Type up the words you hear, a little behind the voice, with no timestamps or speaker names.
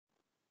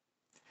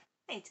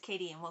Hey, it's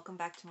Katie and welcome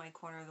back to my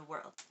corner of the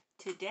world.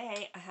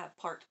 Today I have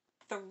part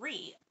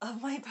 3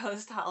 of my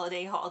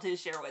post-holiday haul to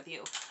share with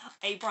you.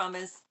 I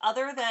promise,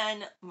 other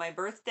than my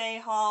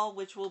birthday haul,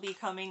 which will be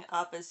coming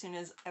up as soon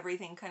as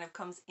everything kind of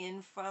comes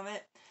in from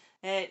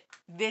it,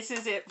 this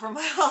is it for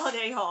my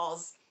holiday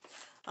hauls.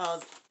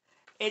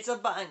 It's a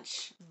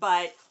bunch,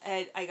 but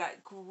I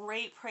got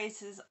great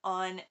prices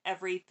on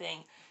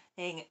everything.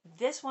 And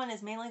this one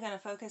is mainly going to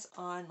focus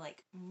on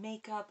like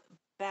makeup,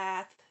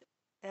 bath,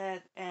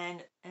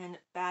 and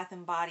bath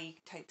and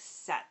body type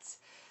sets.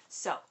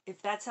 So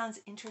if that sounds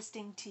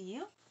interesting to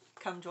you,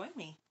 come join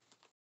me.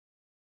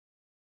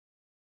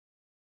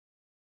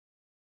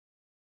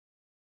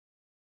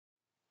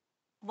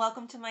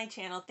 Welcome to my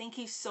channel. Thank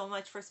you so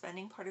much for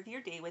spending part of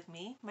your day with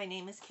me. My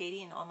name is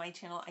Katie, and on my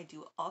channel I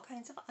do all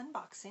kinds of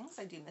unboxings.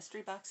 I do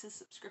mystery boxes,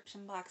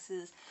 subscription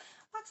boxes,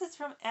 boxes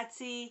from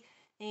Etsy.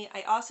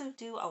 I also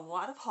do a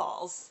lot of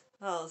hauls.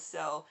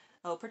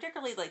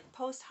 Particularly like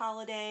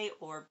post-holiday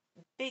or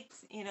big,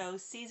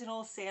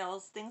 seasonal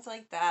sales, things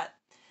like that,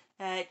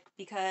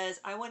 because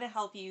I want to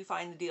help you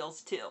find the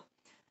deals too.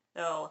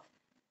 So,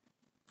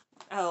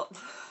 oh.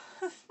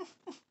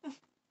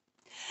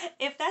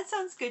 If that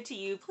sounds good to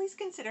you, please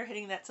consider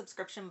hitting that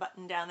subscription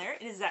button down there.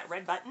 It is that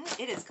red button.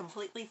 It is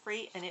completely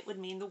free and it would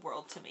mean the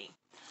world to me.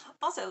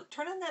 Also,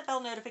 turn on that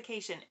bell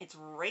notification. It's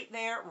right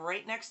there,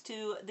 right next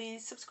to the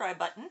subscribe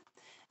button.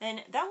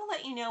 And that will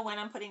let you know when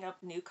I'm putting up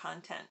new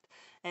content.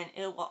 And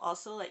it will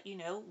also let you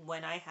know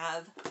when I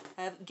have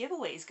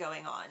giveaways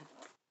going on.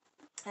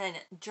 And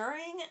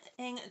during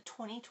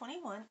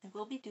 2021, I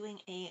will be doing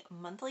a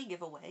monthly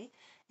giveaway.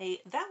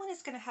 That one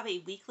is going to have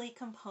a weekly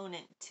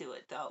component to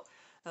it, though.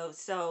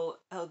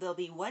 There'll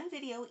be one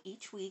video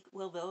each week.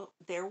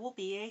 There will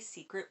be a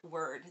secret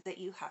word that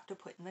you have to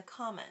put in the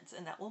comments,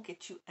 and that will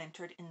get you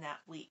entered in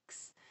that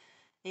week's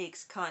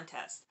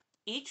contest.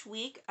 Each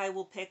week, I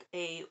will pick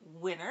a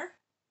winner.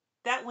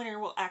 That winner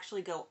will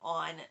actually go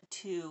on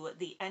to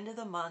the end of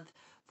the month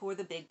for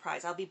the big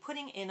prize. I'll be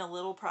putting in a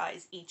little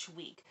prize each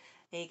week,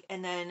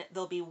 and then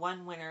there'll be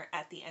one winner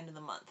at the end of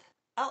the month.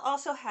 I'll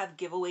also have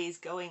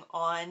giveaways going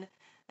on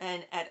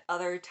and at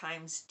other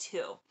times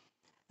too.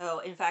 Oh,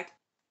 in fact,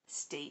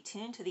 stay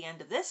tuned to the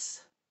end of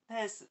this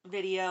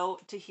video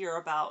to hear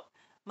about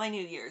my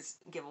New Year's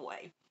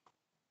giveaway.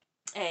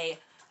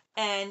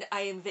 And I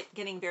am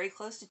getting very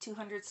close to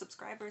 200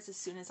 subscribers. As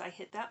soon as I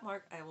hit that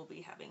mark, I will be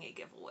having a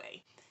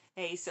giveaway.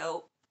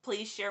 So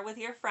please share with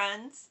your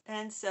friends,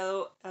 and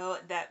so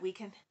that we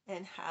can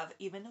have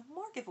even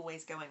more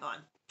giveaways going on.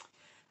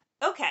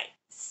 Okay,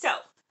 so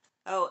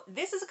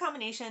this is a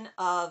combination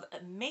of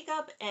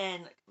makeup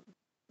and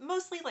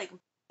mostly like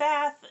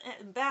bath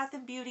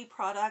and beauty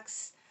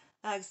products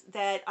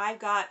that I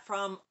got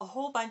from a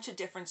whole bunch of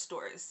different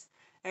stores.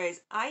 Anyways,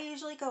 I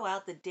usually go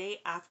out the day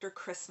after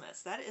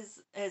Christmas. That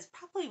is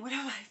probably one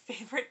of my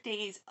favorite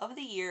days of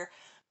the year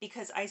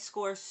because I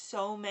score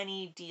so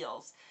many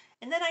deals.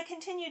 And then I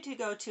continue to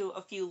go to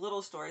a few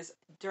little stores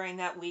during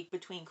that week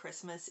between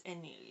Christmas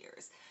and New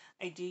Year's.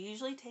 I do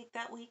usually take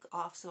that week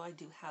off, so I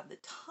do have the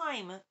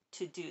time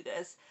to do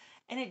this.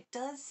 And it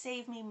does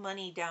save me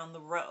money down the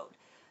road.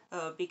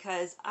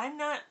 Because I'm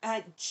not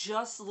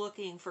just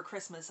looking for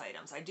Christmas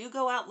items. I do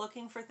go out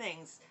looking for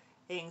things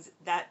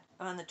that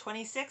on the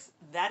 26th,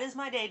 that is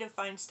my day to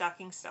find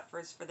stocking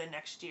stuffers for the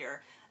next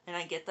year. And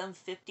I get them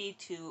 50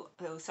 to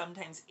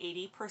sometimes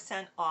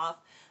 80%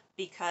 off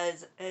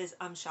because as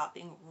I'm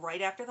shopping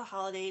right after the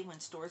holiday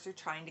when stores are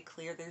trying to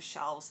clear their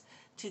shelves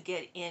to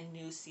get in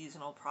new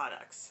seasonal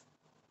products.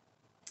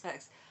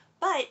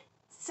 But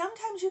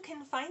sometimes you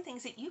can find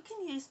things that you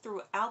can use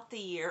throughout the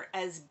year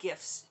as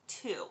gifts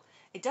too.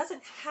 It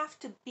doesn't have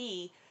to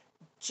be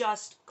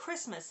just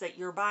Christmas that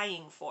you're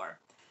buying for.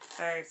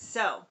 All right,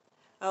 so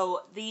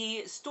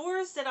the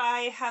stores that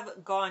I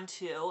have gone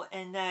to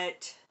and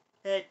that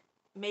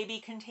may be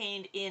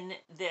contained in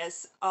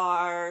this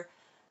are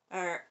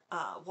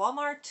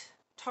Walmart,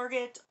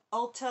 Target,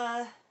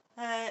 Ulta,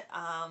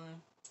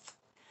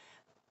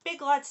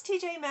 Big Lots,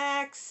 TJ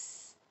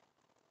Maxx.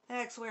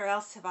 Where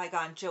else have I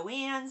gone?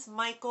 Joann's,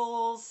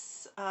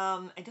 Michael's.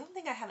 I don't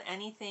think I have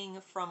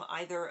anything from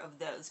either of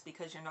those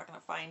because you're not going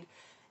to find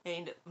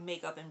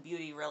makeup and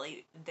beauty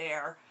really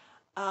there.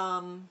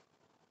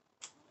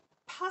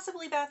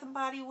 Possibly Bath and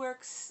Body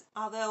Works,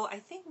 although I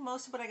think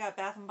most of what I got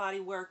Bath and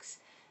Body Works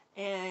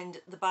and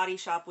the Body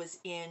Shop was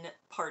in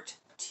part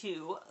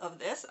 2 of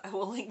this. I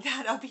will link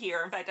that up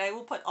here. In fact, I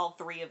will put all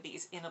 3 of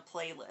these in a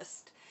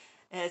playlist,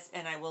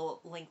 and I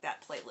will link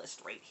that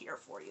playlist right here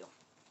for you.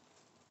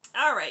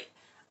 All right,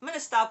 I'm going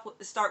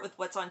to start with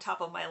what's on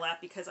top of my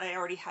lap because I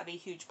already have a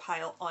huge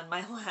pile on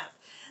my lap.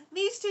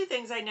 These 2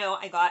 things I know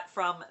I got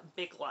from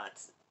Big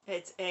Lots.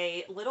 It's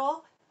a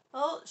little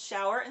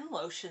shower and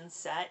lotion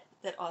set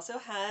that also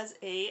has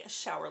a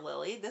shower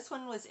lily. This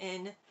one was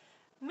in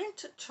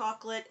mint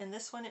chocolate and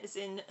this one is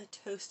in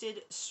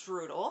toasted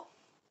strudel.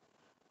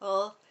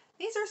 Well,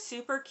 these are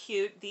super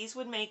cute. These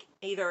would make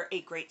either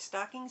a great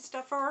stocking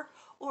stuffer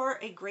or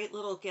a great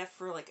little gift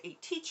for like a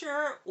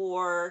teacher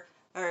or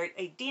or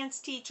a dance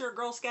teacher,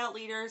 Girl Scout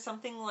leader,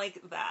 something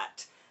like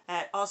that.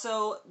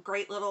 Also,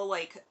 great little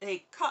like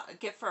a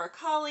gift for a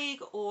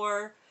colleague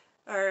or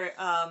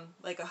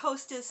like a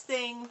hostess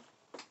thing.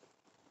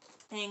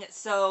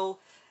 So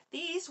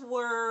these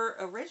were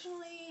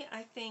originally,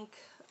 I think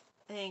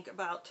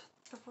about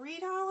 $3,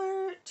 $2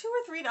 or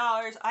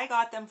 $3. I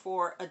got them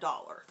for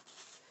 $1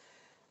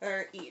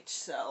 or each.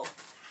 So,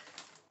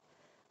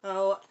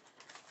 oh,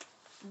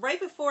 right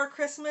before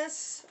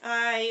Christmas,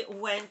 I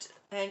went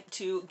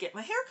to get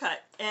my hair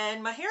cut,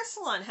 and my hair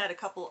salon had a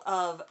couple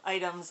of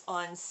items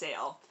on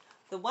sale.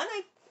 The one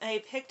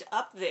I picked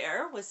up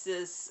there was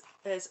this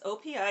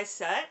OPI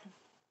set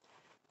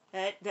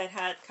that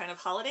had kind of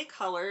holiday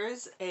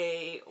colors,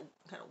 a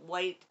kind of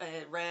white,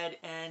 red,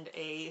 and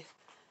a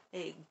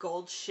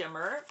gold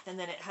shimmer, and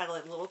then it had a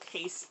little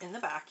case in the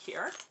back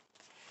here.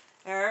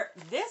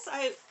 This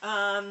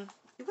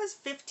it was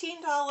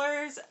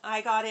 $15.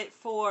 I got it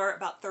for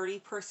about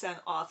 30%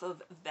 off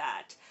of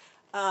that.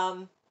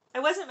 I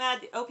wasn't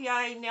mad. The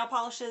OPI nail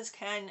polishes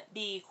can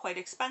be quite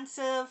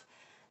expensive.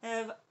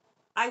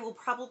 I will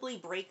probably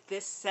break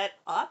this set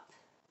up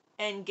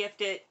and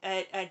gift it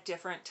at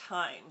different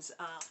times.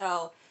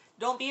 So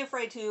don't be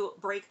afraid to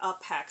break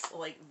up packs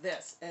like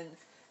this and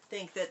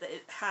think that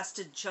it has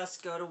to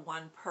just go to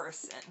one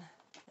person.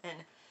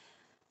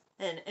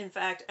 And in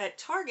fact, at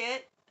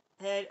Target,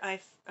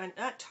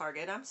 not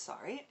Target, I'm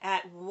sorry,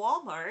 at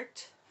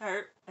Walmart,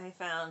 I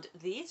found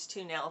these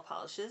two nail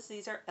polishes.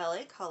 These are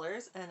LA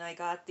Colors, and I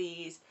got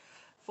these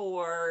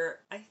for,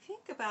 I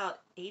think, about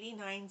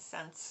 89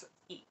 cents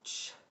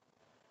each.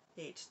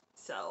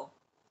 So,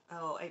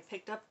 oh, I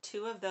picked up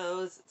two of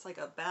those. It's like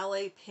a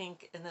ballet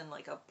pink and then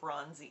like a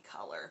bronzy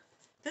color.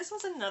 This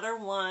was another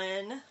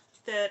one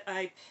that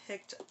I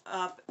picked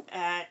up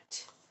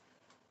at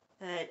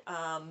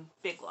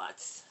Big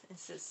Lots.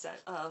 It's a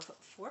set of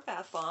 4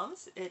 bath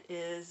bombs. It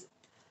is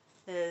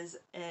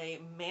a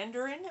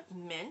Mandarin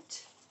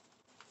Mint,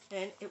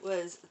 and it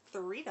was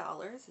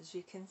 $3, as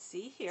you can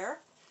see here.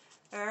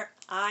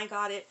 I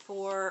got it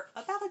for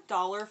about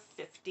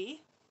 $1.50.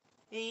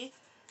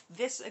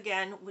 This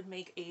again would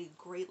make a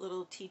great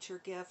little teacher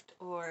gift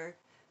or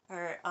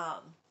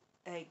a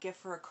gift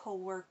for a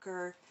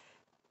coworker.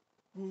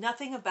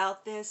 Nothing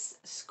about this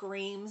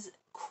screams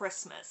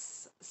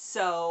Christmas.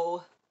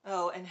 So,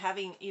 oh, and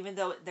having, even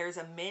though there's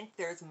a mint,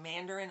 there's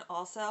Mandarin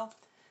also.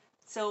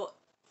 So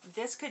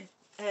this could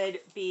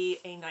be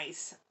a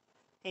nice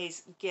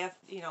gift.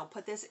 You know,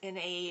 put this in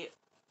a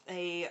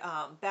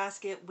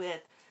basket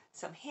with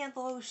some hand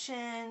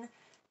lotion,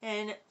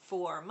 and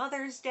for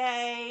Mother's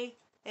Day,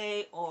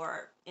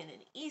 or in an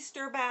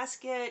Easter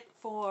basket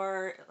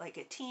for like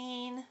a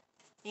teen.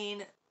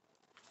 And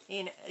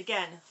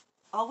again,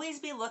 always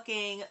be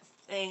looking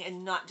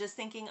and not just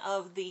thinking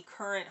of the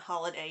current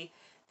holiday.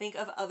 Think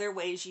of other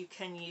ways you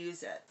can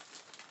use it.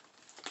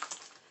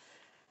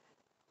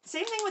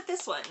 Same thing with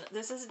this one.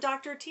 This is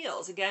Dr.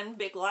 Teal's. Again,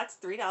 Big Lots,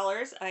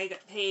 $3. I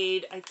got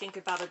paid, I think,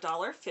 about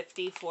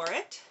 $1.50 for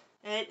it.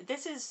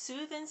 This is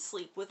Soothe and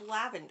Sleep with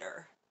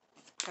Lavender.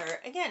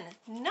 Again,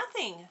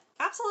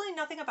 absolutely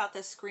nothing about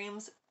this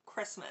screams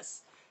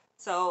Christmas.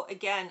 So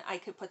again, I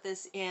could put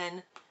this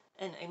in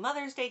a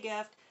Mother's Day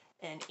gift,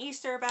 an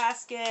Easter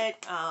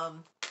basket.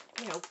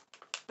 You know,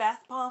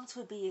 bath bombs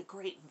would be a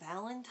great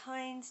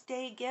Valentine's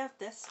Day gift.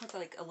 This with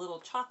like a little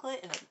chocolate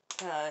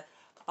and a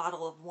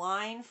bottle of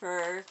wine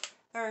for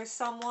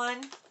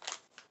someone.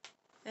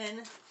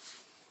 And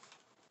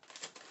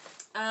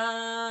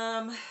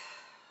I'm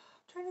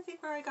trying to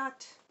think where I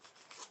got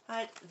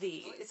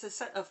these. It's a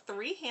set of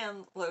 3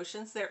 hand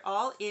lotions. They're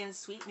all in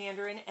sweet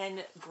mandarin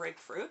and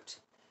grapefruit.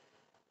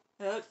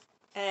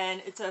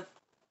 And it's a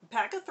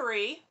pack of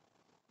 3.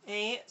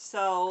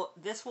 So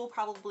this will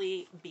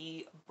probably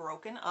be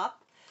broken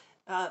up.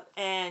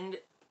 And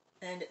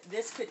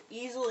this could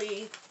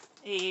easily,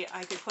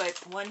 I could put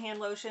 1 hand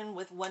lotion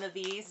with one of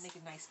these, make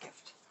a nice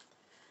gift.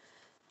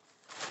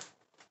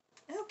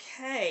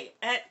 Okay,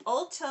 at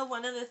Ulta,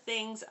 one of the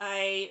things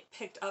I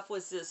picked up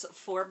was this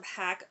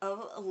 4-pack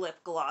of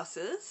lip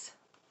glosses,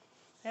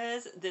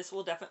 as this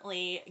will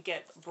definitely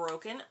get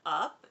broken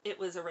up. It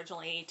was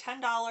originally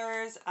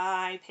 $10.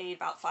 I paid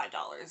about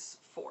 $5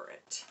 for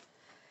it.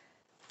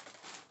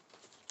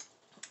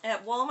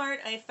 At Walmart,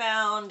 I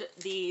found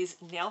these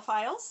nail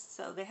files.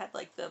 So they had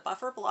like the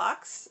buffer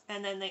blocks,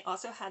 and then they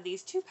also had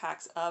these 2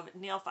 packs of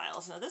nail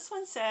files. Now this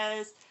one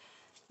says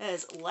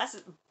less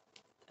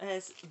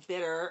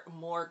bitter,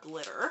 more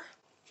glitter.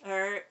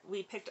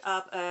 We picked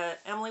up,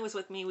 Emily was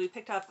with me, we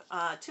picked up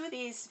 2 of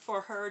these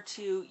for her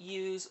to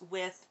use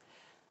with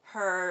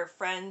her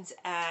friends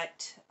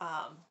at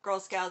Girl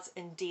Scouts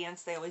and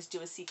dance. They always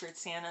do a Secret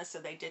Santa, so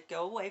they did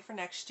go away for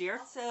next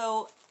year.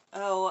 So,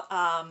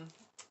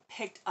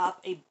 picked up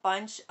a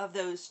bunch of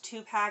those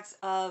 2 packs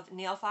of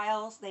nail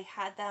files. They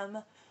had them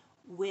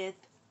with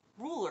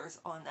rulers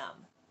on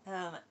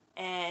them.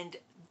 And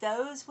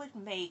those would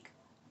make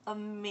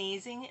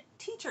amazing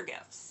teacher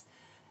gifts.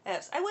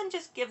 I wouldn't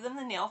just give them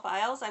the nail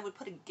files. I would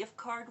put a gift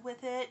card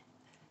with it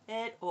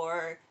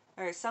or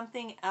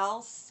something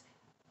else.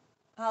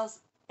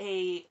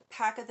 a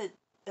pack of the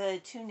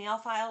 2 nail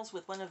files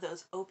with one of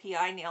those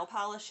OPI nail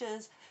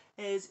polishes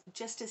is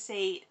just to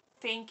say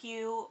thank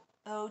you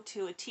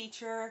to a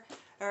teacher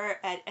or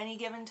at any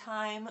given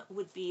time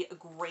would be a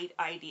great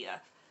idea.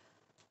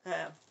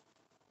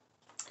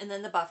 And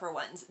then the buffer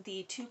ones.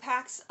 The 2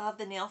 packs of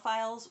the nail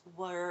files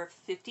were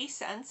 50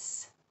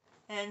 cents,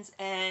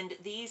 and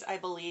these I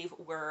believe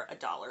were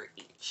 $1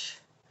 each.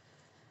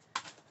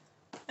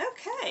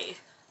 Okay.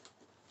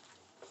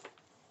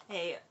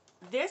 Hey,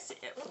 this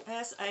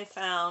I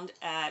found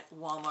at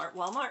Walmart.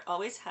 Walmart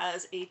always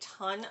has a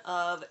ton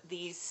of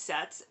these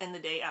sets, and the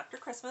day after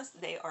Christmas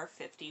they are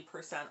 50%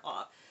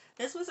 off.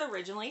 This was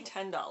originally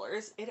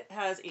 $10. It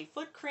has a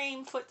foot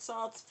cream, foot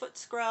salts, foot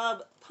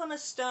scrub,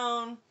 pumice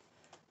stone,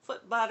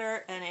 foot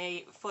butter, and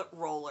a foot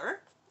roller.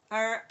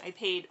 I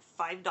paid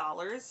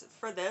 $5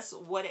 for this.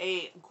 What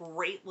a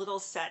great little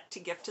set to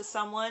gift to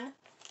someone.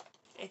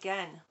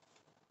 Again,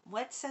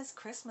 what says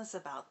Christmas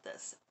about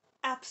this?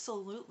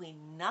 Absolutely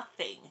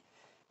nothing.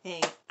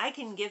 Hey, I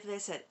can give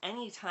this at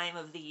any time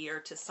of the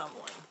year to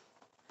someone.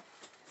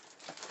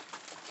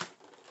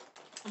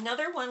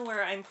 Another one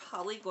where I'm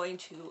probably going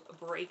to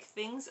break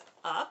things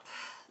up.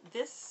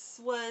 This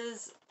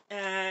was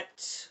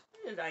at,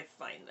 where did I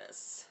find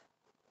this?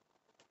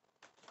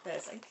 I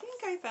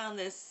think I found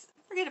this,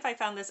 I forget if I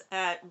found this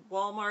at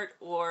Walmart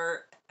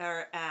or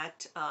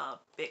at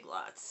Big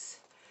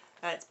Lots.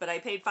 But I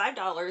paid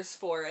 $5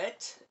 for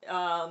it,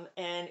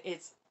 and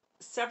it's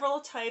several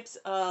types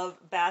of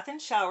bath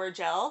and shower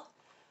gel.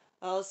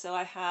 Also,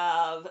 I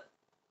have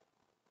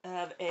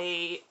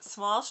a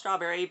small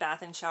strawberry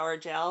bath and shower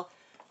gel.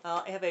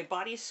 I have a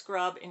body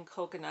scrub in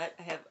coconut.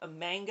 I have a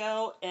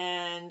mango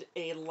and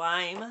a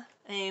lime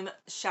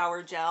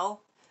shower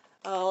gel.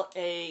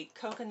 A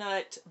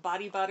coconut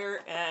body butter,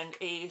 and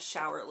a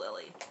shower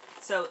lily.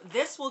 So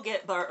this will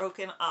get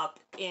broken up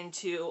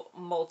into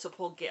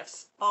multiple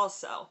gifts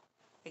also.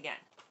 Again,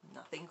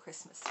 nothing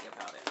Christmassy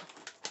about it.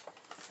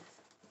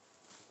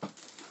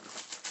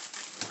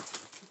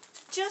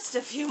 Just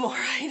a few more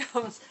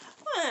items.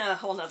 A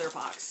whole nother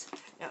box.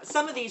 Now,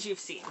 some of these you've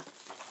seen.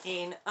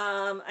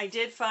 I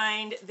did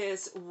find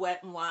this Wet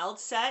n Wild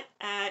set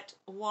at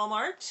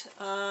Walmart.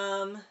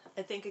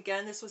 I think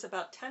again this was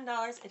about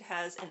 $10. It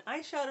has an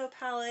eyeshadow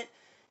palette,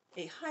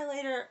 a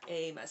highlighter,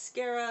 a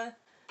mascara,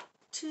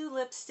 2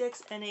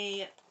 lipsticks, and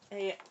a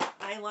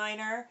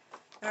eyeliner.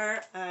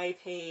 I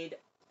paid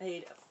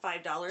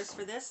 $5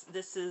 for this.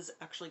 This is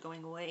actually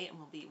going away and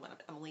will be one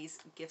of Emily's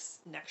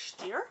gifts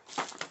next year.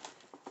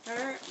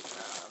 The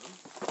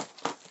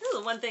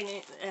one thing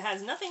it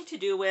has nothing to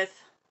do with.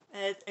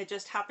 It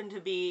just happened to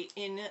be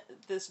in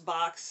this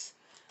box.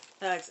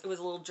 It was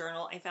a little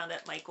journal I found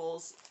at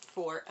Michael's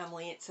for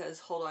Emily. It says,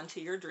 "Hold on to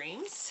your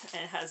dreams,"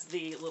 and it has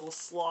the little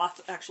sloth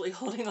actually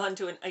holding on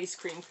to an ice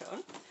cream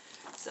cone.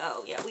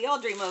 So yeah, we all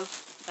dream of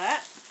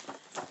that.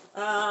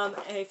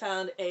 I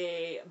found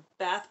a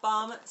bath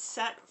bomb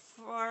set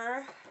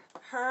for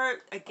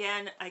her.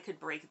 Again, I could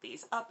break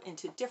these up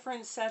into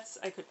different sets.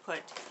 I could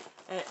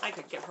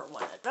give her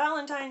one at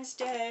Valentine's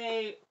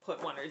Day,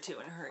 put 1 or 2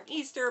 in her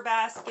Easter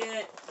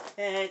basket,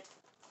 at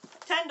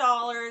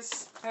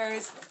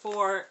 $10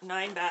 for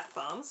 9 bath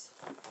bombs.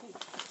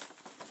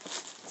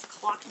 Just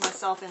clocked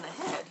myself in the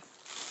head.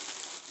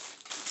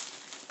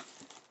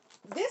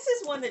 This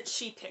is one that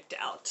she picked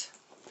out.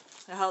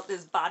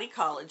 This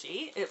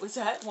Bodycology. It was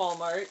at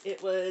Walmart.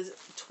 It was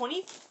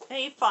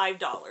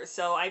 $25,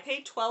 so I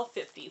paid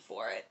 $12.50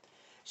 for it.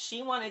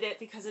 She wanted it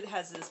because it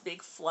has this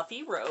big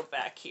fluffy robe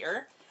back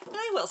here. And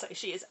I will say,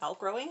 she is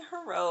outgrowing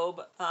her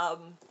robe.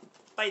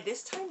 By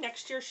this time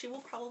next year, she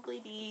will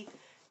probably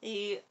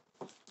be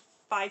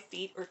 5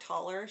 feet or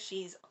taller.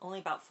 She's only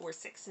about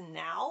 4'6"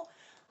 now,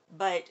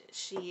 but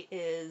she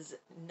is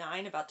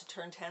 9, about to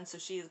turn 10, so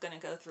she is going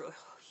to go through a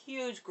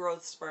huge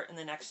growth spurt in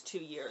the next 2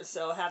 years.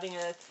 So having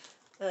a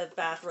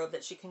bathrobe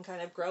that she can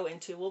kind of grow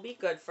into will be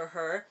good for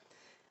her.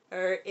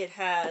 It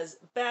has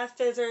bath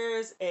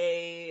fizzers,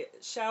 a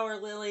shower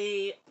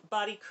lily,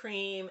 body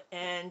cream,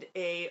 and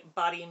a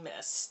body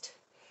mist.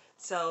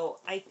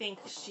 So I think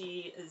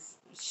she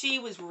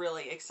was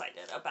really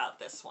excited about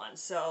this one.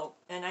 So,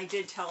 and I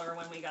did tell her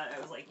when we got it,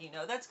 I was like,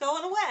 that's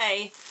going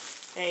away.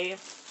 I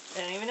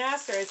didn't even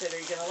ask her. I said, "Are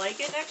you going to like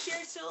it next year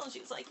still?" And she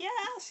was like,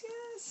 "Yes,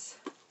 yes."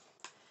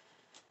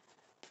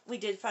 We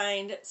did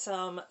find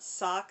some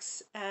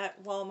socks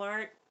at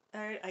Walmart.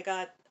 I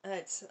got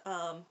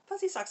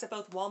fuzzy socks at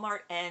both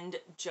Walmart and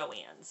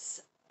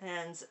Joann's.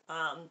 And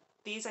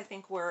these I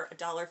think were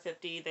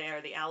 $1.50. They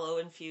are the aloe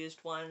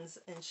infused ones,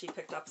 and she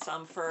picked up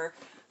some for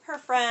her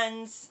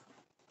friends.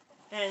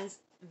 And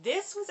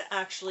this was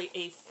actually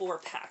a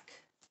 4-pack.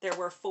 There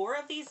were 4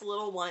 of these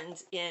little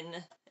ones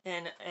in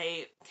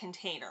a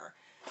container.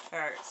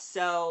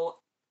 So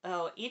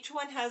each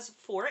one has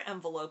 4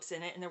 envelopes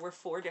in it, and there were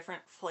 4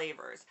 different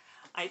flavors.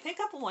 I pick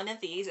up one of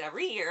these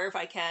every year if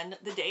I can,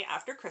 the day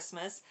after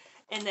Christmas,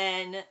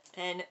 and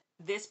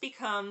this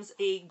becomes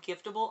a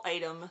giftable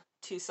item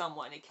to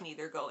someone. It can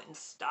either go in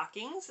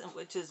stockings,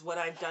 which is what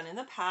I've done in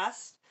the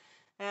past,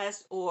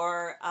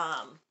 or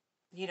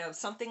you know,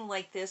 something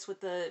like this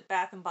with the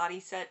Bath and Body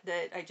set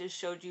that I just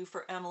showed you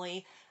for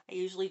Emily. I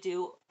usually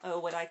do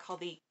what I call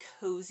the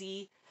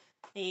cozy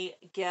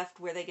gift,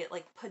 where they get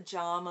like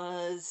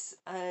pajamas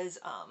as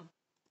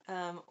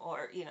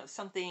or you know,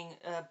 something,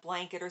 a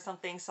blanket or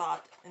something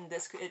soft, and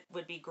this it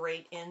would be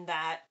great in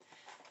that.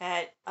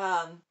 At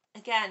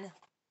again,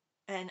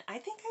 and I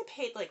think I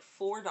paid like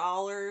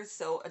 $4,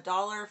 so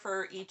 $1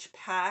 for each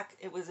pack.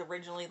 It was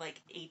originally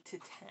like 8 to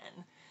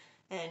 10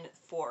 and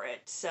for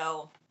it.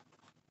 So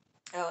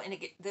oh, and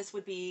this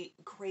would be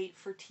great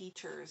for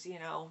teachers, you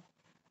know.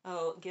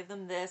 Oh, give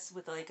them this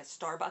with like a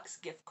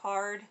Starbucks gift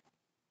card.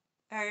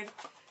 All right.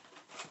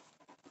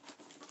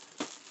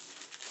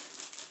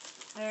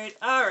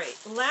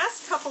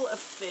 Last couple of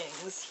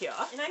things here.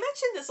 And I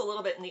mentioned this a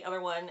little bit in the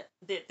other one,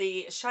 that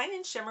the Shine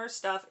and Shimmer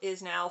stuff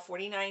is now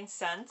 49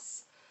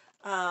 cents.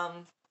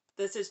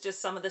 This is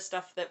just some of the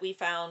stuff that we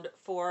found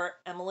for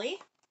Emily.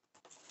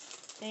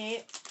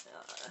 Okay.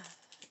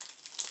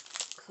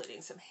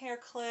 Including some hair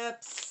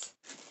clips.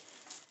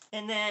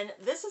 And then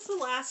this is the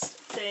last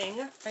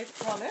thing, I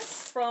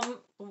promise, from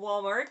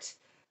Walmart.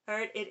 All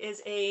right, it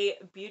is a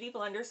beauty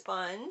blender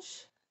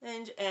sponge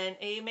and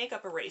a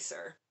makeup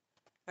eraser.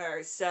 All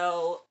right,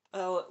 so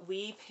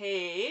we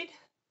paid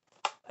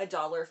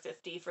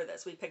 $1.50 for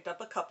this. We picked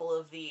up a couple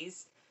of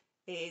these.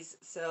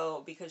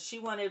 So because she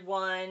wanted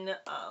one,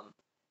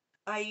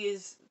 I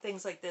use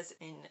things like this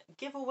in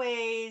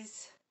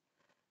giveaways.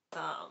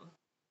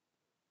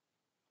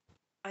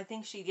 I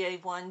think she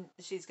gave one,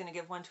 she's going to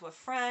give one to a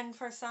friend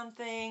for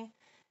something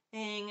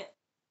thing.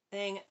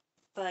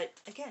 But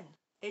again,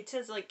 it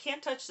says like,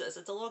 can't touch this.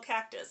 It's a little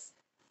cactus.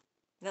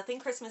 Nothing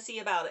Christmassy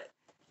about it.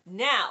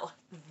 Now,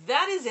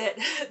 that is it.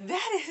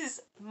 That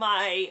is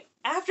my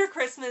after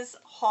Christmas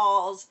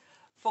hauls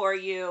for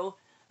you.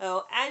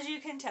 Oh, as you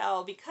can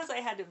tell, because I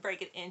had to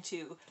break it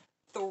into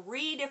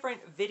 3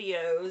 different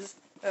videos,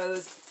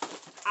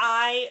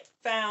 I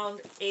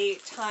found a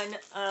ton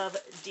of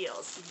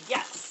deals.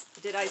 Yes.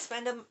 Did I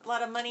spend a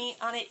lot of money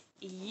on it?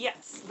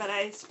 Yes. But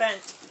I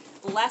spent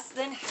less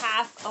than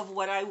half of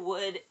what I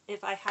would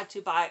if I had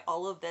to buy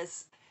all of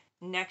this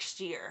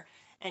next year.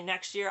 And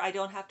next year, I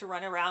don't have to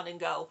run around and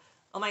go,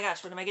 oh my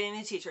gosh, what am I getting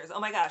the teachers? Oh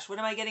my gosh, what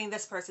am I getting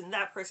this person,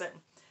 that person?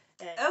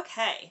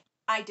 Okay,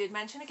 I did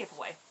mention a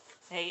giveaway.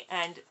 Hey,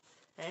 and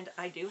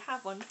I do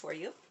have one for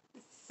you.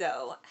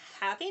 So,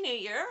 Happy New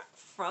Year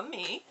from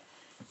me.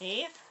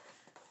 Hey,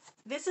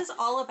 this is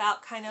all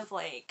about kind of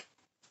like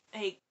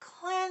a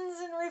cleanse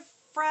and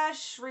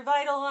refresh,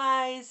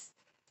 revitalize.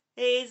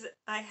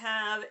 I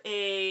have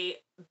a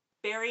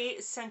berry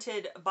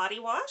scented body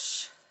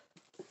wash.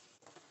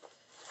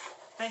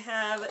 I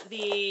have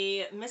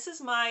the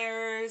Mrs.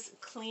 Meyer's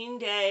Clean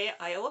Day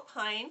Iowa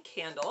Pine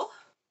candle.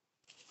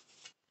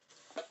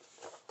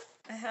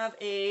 I have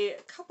a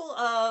couple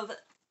of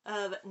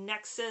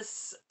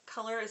Nexus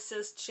Color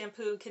Assist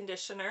shampoo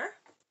conditioner.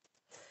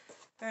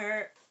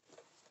 I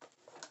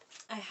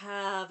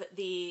have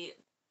the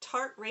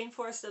Tarte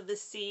Rainforest of the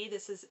Sea.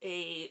 This is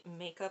a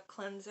makeup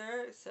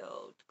cleanser,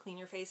 so to clean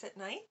your face at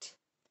night.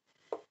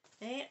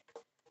 Okay.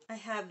 I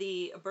have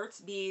the Burt's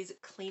Bees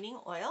cleaning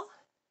oil.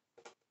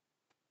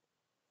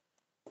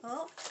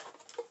 Well,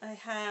 I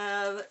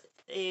have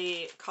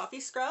a coffee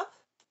scrub,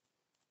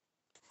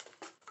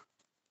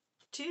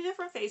 2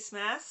 different face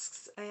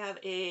masks. I have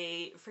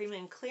a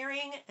Freeman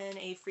Clearing and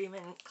a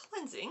Freeman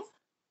Cleansing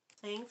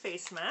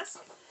face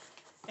mask.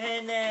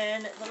 And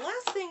then the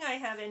last thing I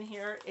have in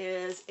here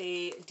is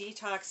a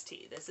detox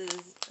tea. This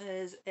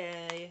is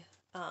a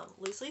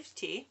loose leaf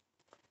tea,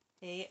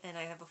 and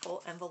I have a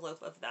full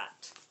envelope of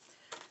that.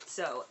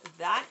 So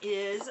that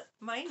is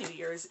my New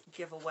Year's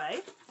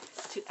giveaway.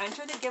 To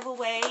enter the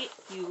giveaway,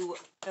 you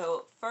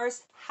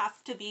first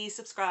have to be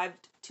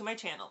subscribed to my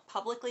channel,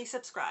 publicly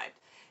subscribed.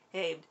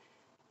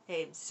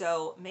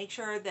 So make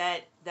sure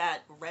that that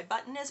red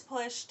button is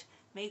pushed.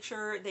 Make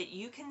sure that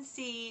you can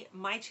see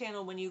my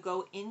channel when you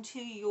go into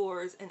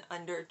yours and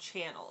under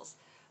channels.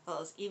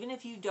 Even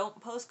if you don't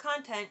post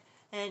content,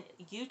 and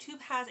YouTube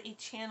has a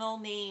channel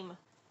name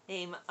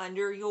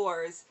under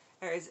yours,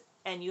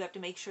 and you have to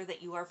make sure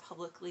that you are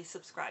publicly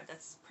subscribed.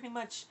 That's pretty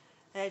much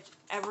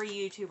every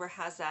YouTuber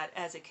has that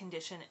as a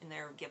condition in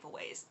their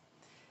giveaways.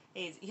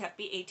 You have to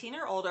be 18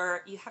 or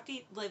older. You have to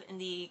live in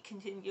the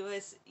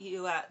contiguous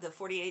the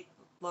 48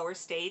 lower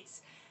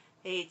states.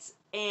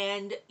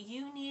 And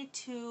you need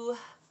to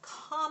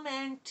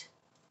comment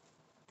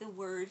the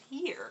word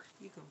year.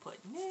 You can put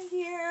New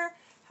Year,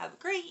 have a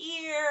great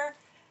year,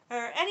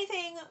 or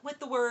anything with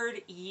the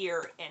word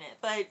year in it.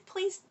 But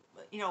please,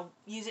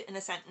 use it in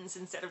a sentence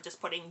instead of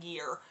just putting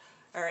year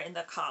or in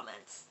the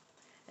comments.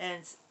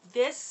 And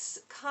this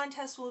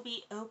contest will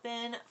be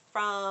open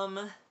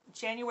from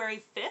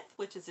January 5th,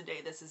 which is the day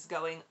this is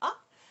going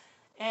up,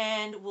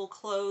 and will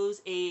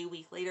close a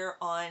week later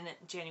on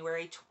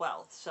January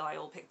 12th. So I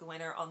will pick the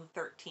winner on the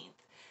 13th.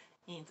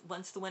 And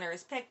once the winner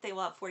is picked, they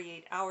will have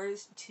 48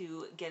 hours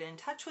to get in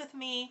touch with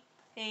me,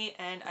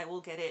 and I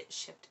will get it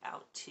shipped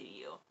out to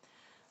you.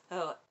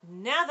 So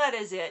now that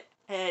is it.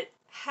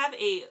 Have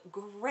a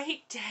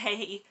great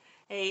day,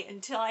 Hey,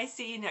 until I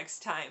see you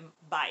next time,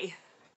 bye.